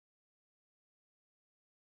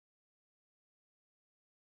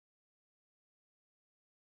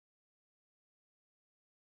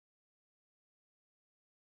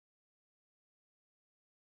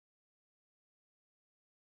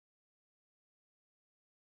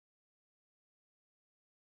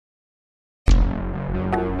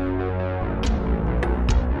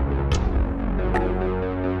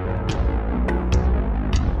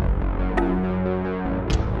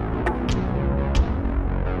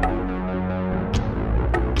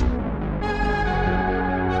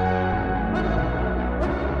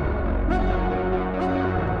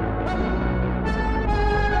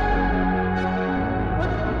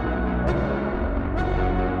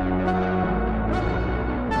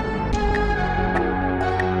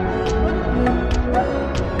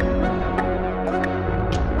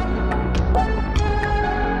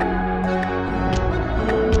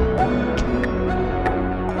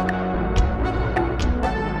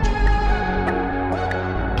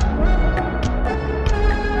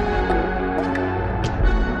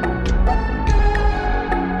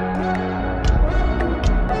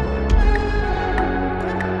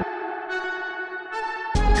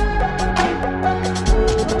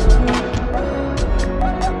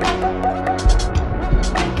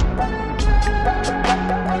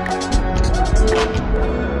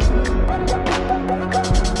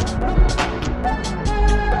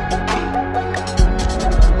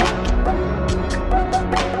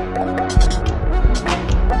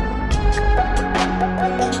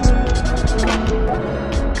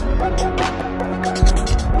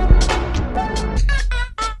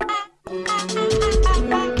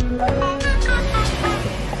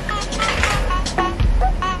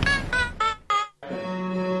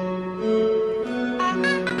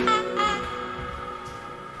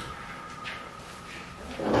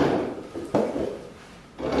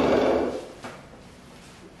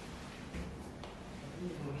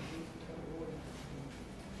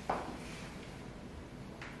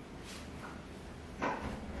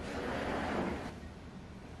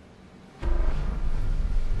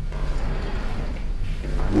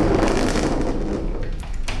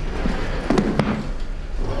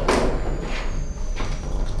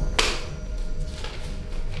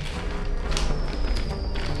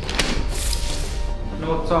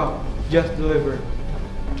Just deliver.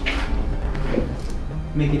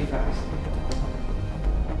 Make it fast.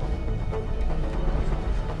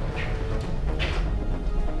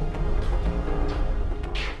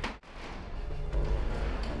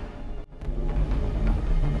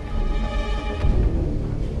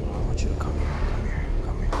 I want you to come here,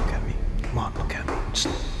 look at me. Come on, look at me.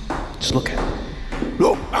 Just look at me.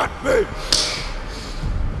 Look at me!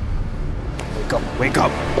 Wake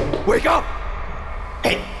up! Wake up!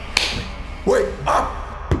 Hey! Wake up!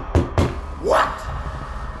 What?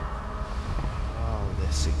 Oh,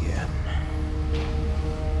 this again.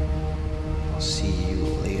 I'll see you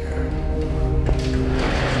later.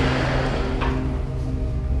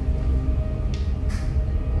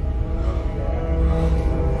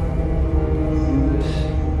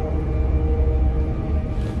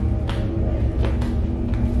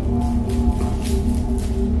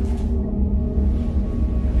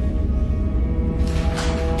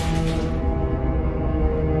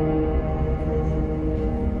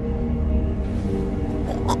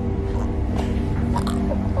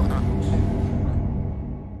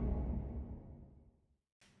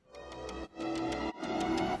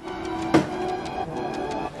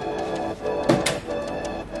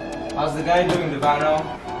 How's the guy doing, Devano?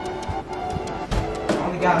 I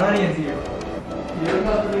only got onions here. You're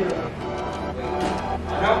not the leader.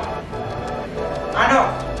 I know.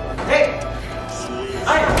 Hey! I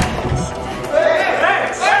know.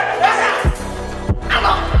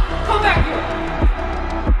 Come back here!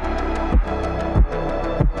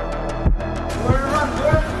 Where to run,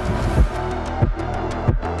 boy?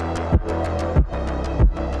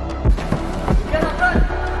 Get up, run!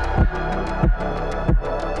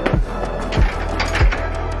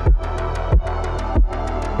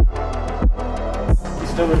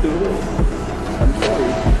 Never do this. I'm sorry.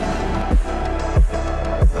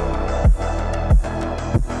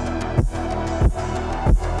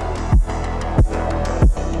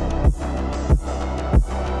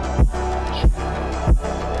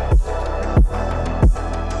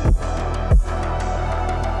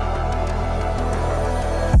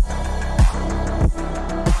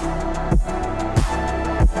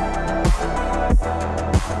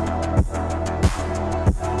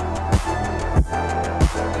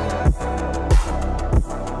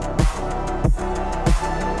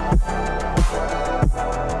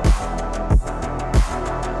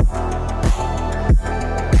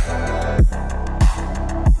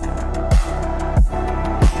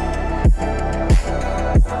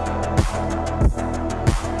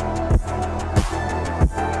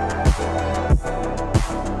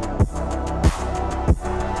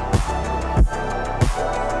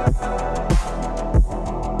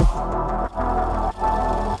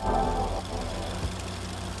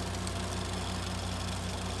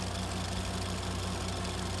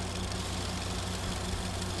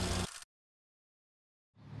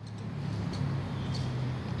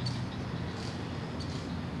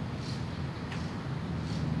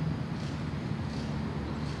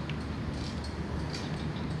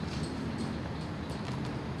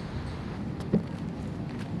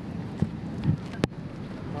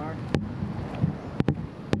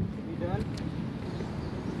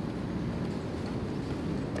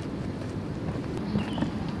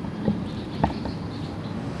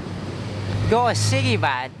 Got a ciggy,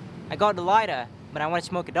 bud. I got the lighter, but I want to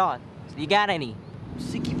smoke a dot. So you got any?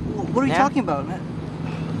 Ciggy? What are you talking about, man?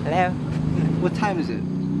 Hello? What time is it?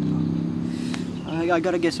 I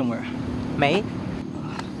gotta get somewhere. Mate?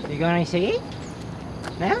 You going any ciggy?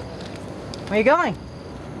 No? Where you going?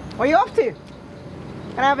 Where you off to?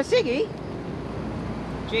 Can I have a ciggy?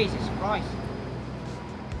 Jesus Christ.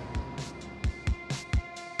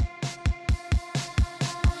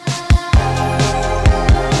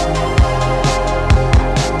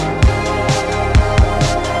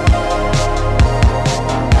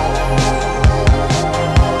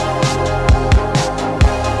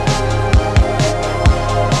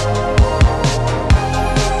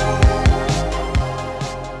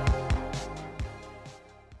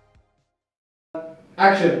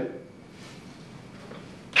 Action.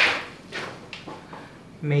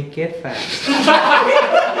 Make it fast.